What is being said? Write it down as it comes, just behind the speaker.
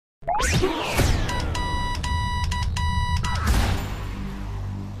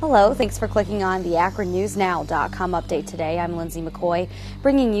Hello, thanks for clicking on the AkronNewsNow.com update today. I'm Lindsay McCoy,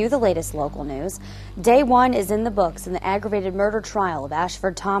 bringing you the latest local news. Day one is in the books in the aggravated murder trial of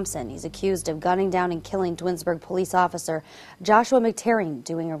Ashford Thompson. He's accused of gunning down and killing Twinsburg police officer Joshua McTerry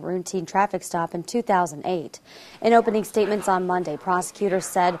doing a routine traffic stop in 2008. In opening statements on Monday, prosecutors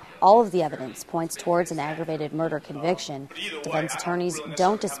said all of the evidence points towards an aggravated murder conviction. Defense attorneys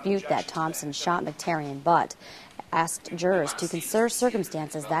don't dispute that Thompson shot McTerry, but asked jurors to consider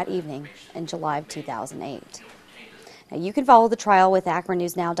circumstances that evening in July of 2008. Now, you can follow the trial with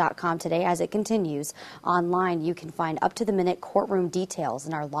AkronNewsNow.com today as it continues. Online, you can find up-to-the-minute courtroom details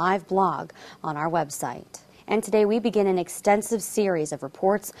in our live blog on our website. And today we begin an extensive series of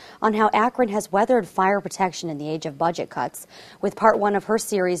reports on how Akron has weathered fire protection in the age of budget cuts. With part one of her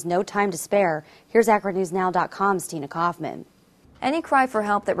series, No Time to Spare, here's AkronNewsNow.com's Tina Kaufman. Any cry for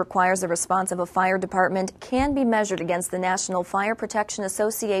help that requires the response of a fire department can be measured against the National Fire Protection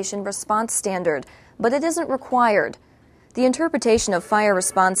Association response standard, but it isn't required. The interpretation of fire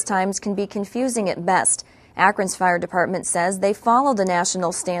response times can be confusing at best. Akron's fire department says they follow the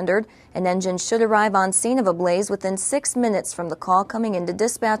national standard. An engine should arrive on scene of a blaze within 6 minutes from the call coming into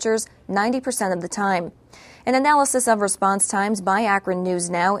dispatchers 90% of the time. An analysis of response times by Akron News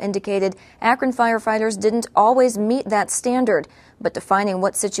Now indicated Akron firefighters didn't always meet that standard, but defining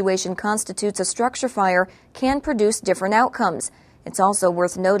what situation constitutes a structure fire can produce different outcomes. It's also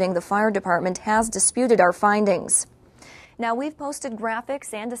worth noting the fire department has disputed our findings. Now, we've posted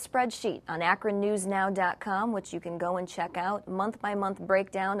graphics and a spreadsheet on AkronNewsNow.com, which you can go and check out, month-by-month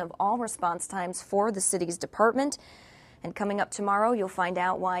breakdown of all response times for the city's department. And coming up tomorrow, you'll find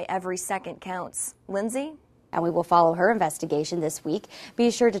out why every second counts. Lindsay? And we will follow her investigation this week.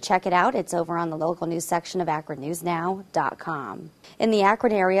 Be sure to check it out. It's over on the local news section of AkronNewsNow.com. In the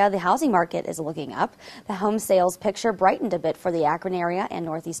Akron area, the housing market is looking up. The home sales picture brightened a bit for the Akron area and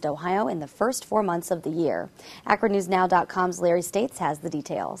Northeast Ohio in the first 4 months of the year. AkronNewsNow.com's Larry States has the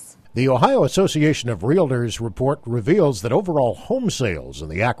details. The Ohio Association of Realtors report reveals that overall home sales in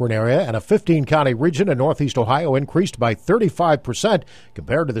the Akron area and a 15-county region in Northeast Ohio increased by 35%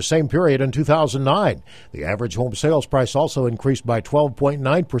 compared to the same period in 2009. The average home sales price also increased by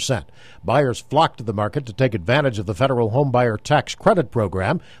 12.9%. Buyers flocked to the market to take advantage of the federal home buyer tax credit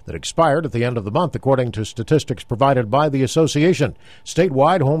program that expired at the end of the month, according to statistics provided by the association.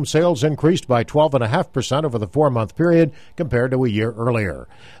 Statewide, home sales increased by 12.5% over the 4-month period compared to a year earlier.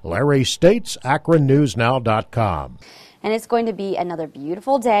 Larry States, AkronNewsNow.com. And it's going to be another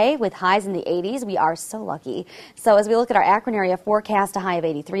beautiful day with highs in the 80s. We are so lucky. So as we look at our Akron area forecast, a high of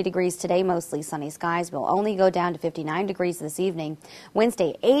 83 degrees today, mostly sunny skies. We'll only go down to 59 degrees this evening.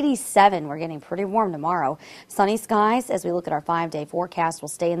 Wednesday, 87. We're getting pretty warm tomorrow. Sunny skies. As we look at our 5-day forecast, we'll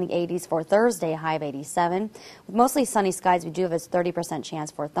stay in the 80s for Thursday, a high of 87. With mostly sunny skies, we do have a 30%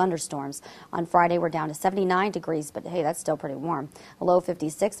 chance for thunderstorms. On Friday, we're down to 79 degrees, but hey, that's still pretty warm. A low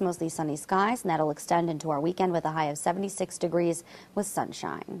 56, mostly sunny skies, and that'll extend into our weekend with a high of 76 degrees with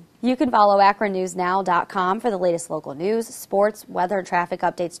sunshine. You can follow AkronNewsNow.com for the latest local news, sports, weather, and traffic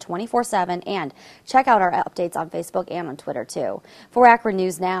updates 24/7, and check out our updates on Facebook and on Twitter too. For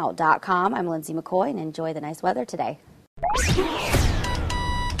AkronNewsNow.com, I'm Lindsay McCoy, and enjoy the nice weather today.